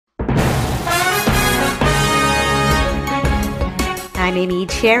I'm Amy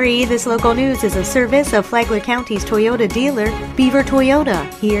Cherry. This local news is a service of Flagler County's Toyota dealer, Beaver Toyota,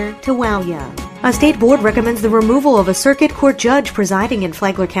 here to wow ya. A state board recommends the removal of a circuit court judge presiding in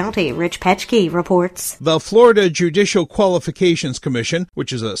Flagler County. Rich Petchke reports. The Florida Judicial Qualifications Commission,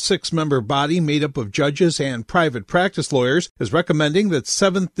 which is a 6-member body made up of judges and private practice lawyers, is recommending that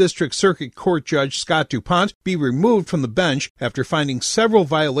 7th District Circuit Court Judge Scott DuPont be removed from the bench after finding several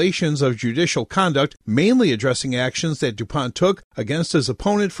violations of judicial conduct, mainly addressing actions that DuPont took against his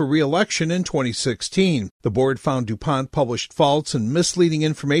opponent for re-election in 2016. The board found DuPont published false and misleading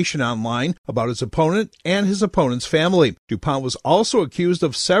information online about his opponent and his opponent's family. DuPont was also accused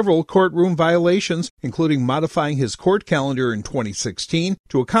of several courtroom violations, including modifying his court calendar in 2016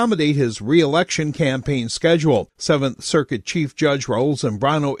 to accommodate his re-election campaign schedule. 7th Circuit Chief Judge Raul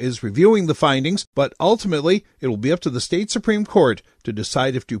Zambrano is reviewing the findings, but ultimately it will be up to the state Supreme Court to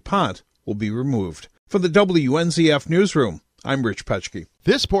decide if DuPont will be removed. For the WNZF Newsroom, I'm Rich Petchke.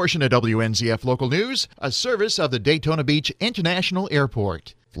 This portion of WNZF Local News, a service of the Daytona Beach International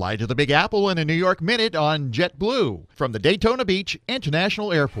Airport. Fly to the Big Apple in a New York minute on JetBlue from the Daytona Beach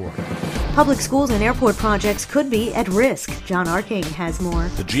International Airport. Public schools and airport projects could be at risk. John Arking has more.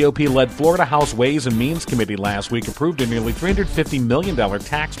 The GOP-led Florida House Ways and Means Committee last week approved a nearly $350 million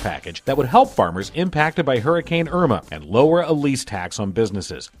tax package that would help farmers impacted by Hurricane Irma and lower a lease tax on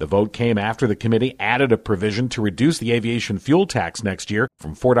businesses. The vote came after the committee added a provision to reduce the aviation fuel tax next year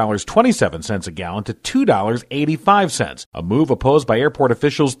from $4.27 a gallon to $2.85, a move opposed by airport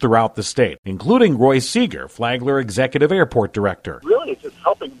officials throughout the state, including Roy Seeger, Flagler Executive Airport Director. Really, it's just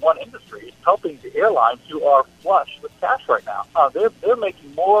helping one industry. It's helping the airlines who are flush with cash right now. They're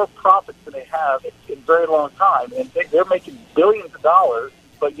making more profits than they have in a very long time, and they're making billions of dollars,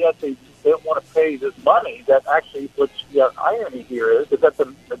 but yet they don't want to pay this money that actually, which the irony here is that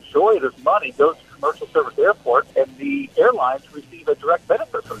the majority of this money goes to commercial service airports, and the airlines receive a direct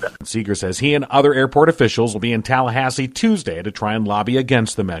benefit from them. Seeger says he and other airport officials will be in Tallahassee Tuesday to try and lobby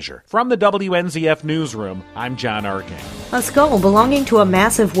against the measure. From the WNZF Newsroom, I'm John Arking. A skull belonging to a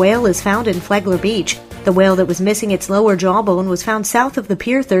massive whale is found in Flagler Beach. The whale that was missing its lower jawbone was found south of the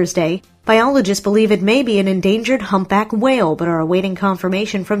pier Thursday. Biologists believe it may be an endangered humpback whale, but are awaiting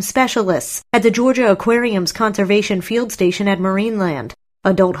confirmation from specialists at the Georgia Aquarium's Conservation Field Station at Marineland.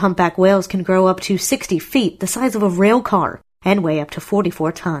 Adult humpback whales can grow up to 60 feet, the size of a rail car, and weigh up to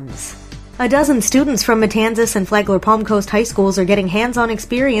 44 tons. A dozen students from Matanzas and Flagler Palm Coast high schools are getting hands-on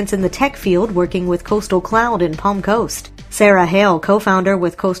experience in the tech field working with Coastal Cloud in Palm Coast. Sarah Hale, co-founder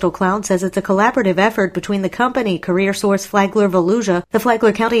with Coastal Cloud, says it's a collaborative effort between the company, CareerSource Flagler Volusia, the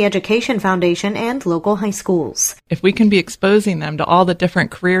Flagler County Education Foundation, and local high schools. If we can be exposing them to all the different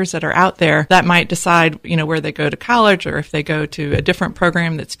careers that are out there, that might decide, where they go to college or if they go to a different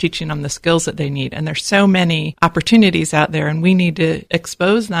program that's teaching them the skills that they need. And there's so many opportunities out there, and we need to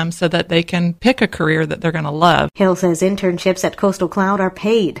expose them so that they can pick a career that they're going to love. Hill says internships at Coastal Cloud are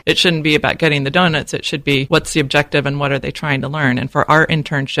paid. It shouldn't be about getting the donuts. It should be what's the objective and what are they trying to learn. And for our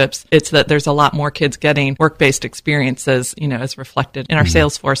internships, it's that there's a lot more kids getting work-based experiences, as reflected in our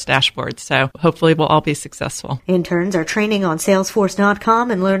Salesforce dashboards. So hopefully we'll all be successful. Interns are training on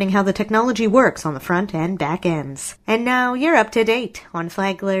Salesforce.com and learning how the technology works on the front and back ends. And now you're up to date on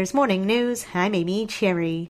Flagler's Morning News. I'm Amy Cherry.